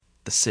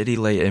The city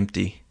lay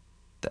empty,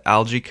 the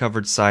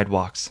algae-covered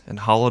sidewalks and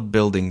hollowed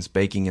buildings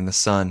baking in the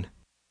sun.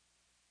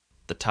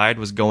 The tide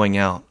was going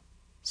out,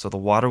 so the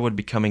water would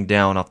be coming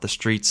down off the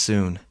streets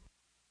soon.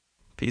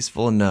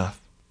 Peaceful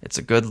enough. It's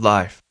a good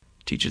life,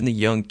 teaching the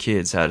young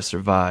kids how to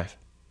survive.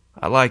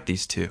 I like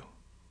these two.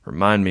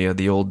 Remind me of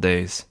the old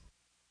days.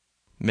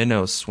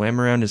 Minnows swam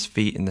around his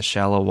feet in the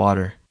shallow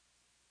water.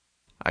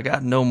 I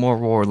got no more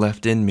war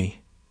left in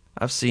me.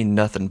 I've seen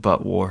nothing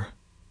but war.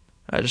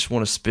 I just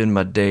want to spend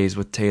my days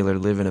with Taylor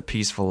living a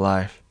peaceful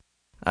life.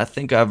 I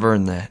think I've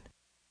earned that.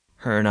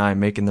 Her and I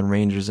making the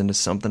Rangers into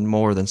something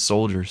more than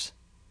soldiers.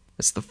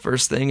 It's the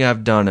first thing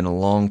I've done in a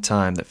long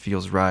time that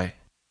feels right.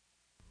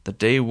 The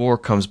day war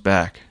comes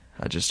back,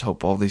 I just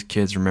hope all these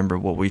kids remember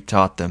what we've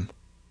taught them.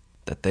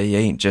 That they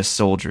ain't just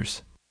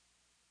soldiers.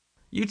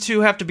 You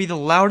two have to be the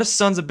loudest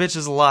sons of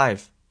bitches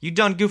alive. You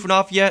done goofing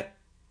off yet?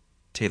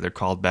 Taylor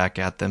called back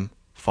at them,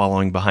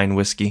 following behind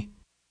Whiskey.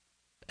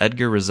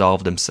 Edgar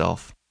resolved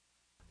himself.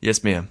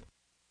 Yes, ma'am.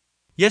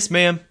 Yes,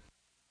 ma'am,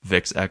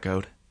 Vix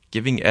echoed,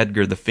 giving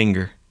Edgar the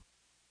finger.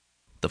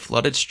 The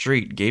flooded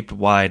street gaped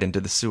wide into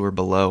the sewer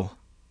below.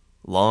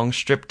 Long,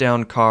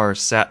 stripped-down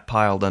cars sat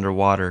piled under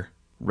water,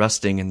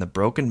 rusting in the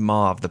broken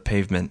maw of the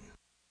pavement.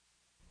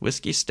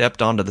 Whiskey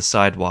stepped onto the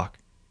sidewalk,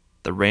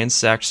 the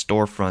ransacked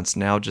storefronts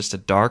now just a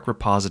dark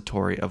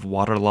repository of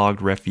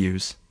waterlogged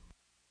refuse.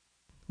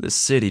 This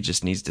city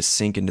just needs to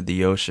sink into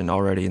the ocean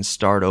already and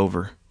start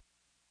over.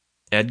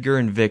 Edgar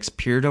and Vix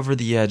peered over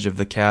the edge of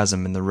the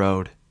chasm in the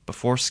road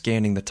before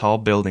scanning the tall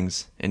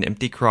buildings and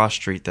empty cross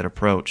street that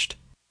approached.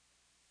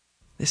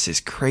 This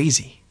is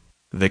crazy,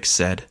 Vix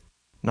said,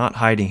 not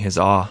hiding his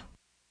awe.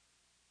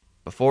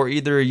 Before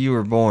either of you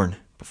were born,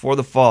 before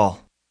the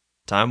fall,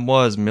 time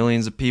was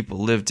millions of people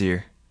lived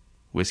here,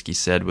 Whiskey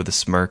said with a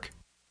smirk.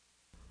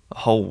 A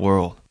whole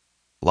world,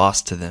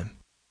 lost to them.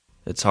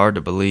 It's hard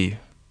to believe.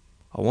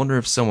 I wonder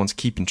if someone's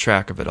keeping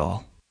track of it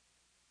all.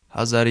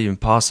 How's that even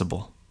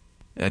possible?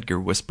 Edgar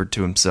whispered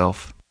to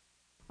himself.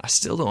 I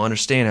still don't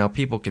understand how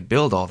people could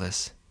build all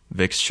this.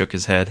 Vix shook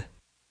his head.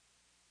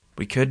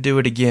 We could do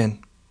it again.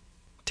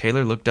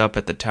 Taylor looked up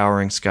at the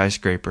towering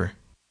skyscraper.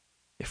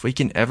 If we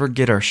can ever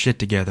get our shit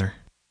together.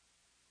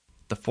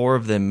 The four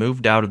of them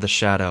moved out of the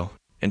shadow,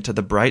 into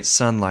the bright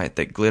sunlight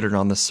that glittered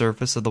on the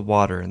surface of the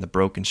water in the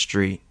broken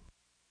street.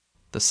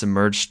 The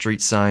submerged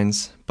street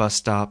signs, bus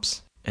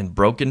stops, and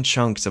broken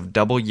chunks of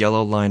double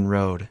yellow line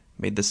road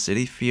made the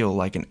city feel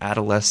like an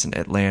adolescent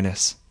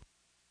Atlantis.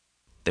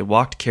 They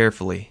walked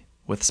carefully,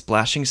 with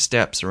splashing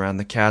steps around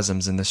the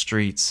chasms in the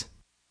streets.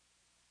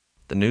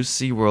 The new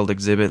SeaWorld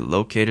exhibit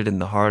located in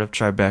the heart of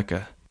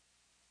Tribeca.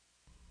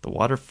 The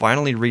water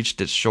finally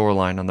reached its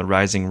shoreline on the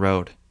rising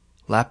road,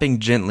 lapping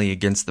gently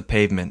against the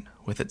pavement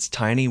with its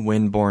tiny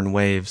wind-borne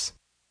waves.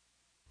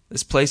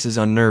 This place is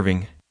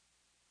unnerving.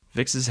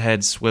 Vix's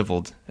head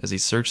swiveled as he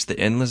searched the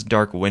endless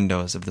dark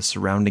windows of the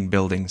surrounding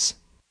buildings.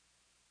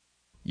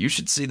 You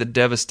should see the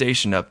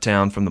devastation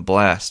uptown from the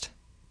blast,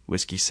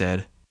 Whiskey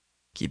said,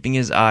 keeping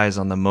his eyes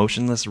on the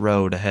motionless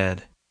road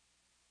ahead.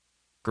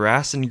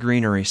 Grass and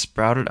greenery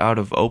sprouted out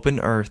of open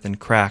earth and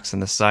cracks in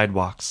the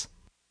sidewalks.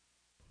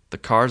 The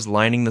cars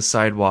lining the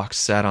sidewalks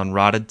sat on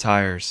rotted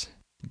tires,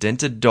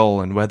 dented dull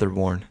and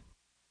weather-worn.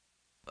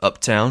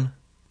 Uptown,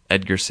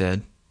 Edgar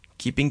said,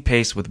 keeping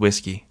pace with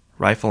Whiskey,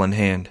 rifle in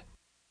hand.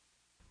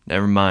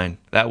 Never mind,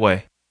 that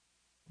way.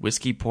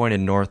 Whiskey pointed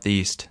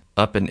northeast,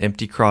 up an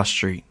empty cross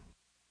street.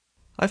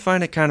 I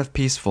find it kind of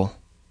peaceful,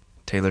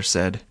 Taylor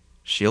said,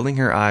 shielding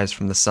her eyes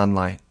from the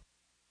sunlight.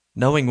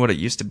 Knowing what it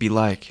used to be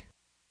like.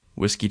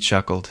 Whiskey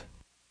chuckled.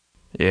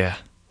 Yeah,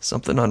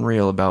 something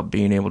unreal about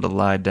being able to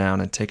lie down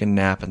and take a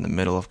nap in the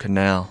middle of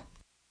canal.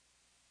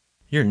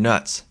 You're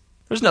nuts.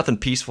 There's nothing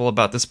peaceful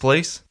about this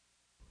place.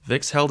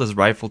 Vix held his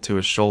rifle to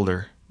his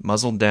shoulder,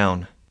 muzzled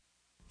down.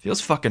 Feels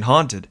fucking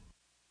haunted.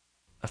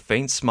 A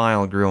faint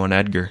smile grew on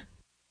Edgar.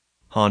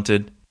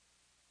 Haunted.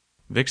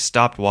 Vix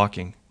stopped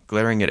walking,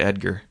 glaring at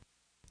Edgar.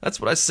 That's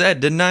what I said,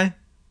 didn't I?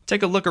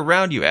 Take a look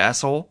around, you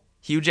asshole.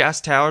 Huge-ass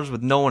towers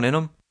with no one in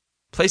them.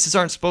 Places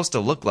aren't supposed to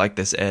look like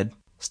this, Ed.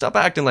 Stop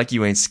acting like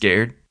you ain't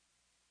scared.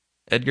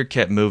 Edgar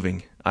kept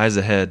moving, eyes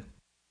ahead.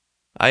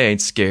 I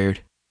ain't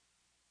scared.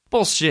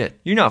 Bullshit,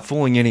 you're not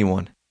fooling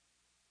anyone.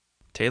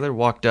 Taylor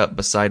walked up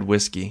beside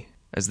Whiskey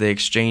as they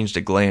exchanged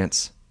a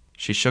glance.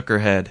 She shook her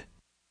head.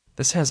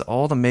 This has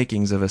all the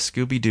makings of a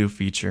Scooby-Doo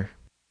feature.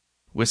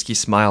 Whiskey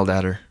smiled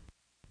at her.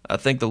 I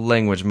think the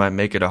language might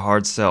make it a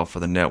hard sell for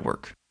the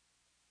network.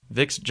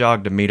 Vix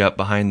jogged to meet up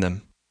behind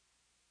them.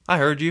 I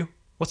heard you.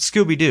 What's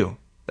Scooby-Doo?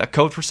 That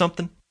code for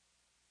something?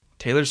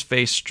 Taylor's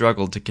face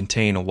struggled to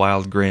contain a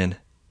wild grin.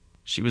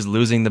 She was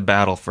losing the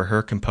battle for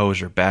her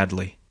composure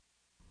badly.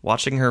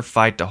 Watching her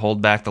fight to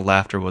hold back the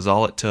laughter was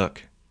all it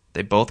took.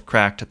 They both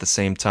cracked at the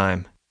same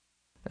time.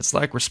 It's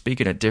like we're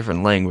speaking a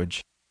different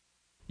language.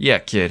 Yeah,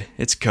 kid,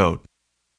 it's code.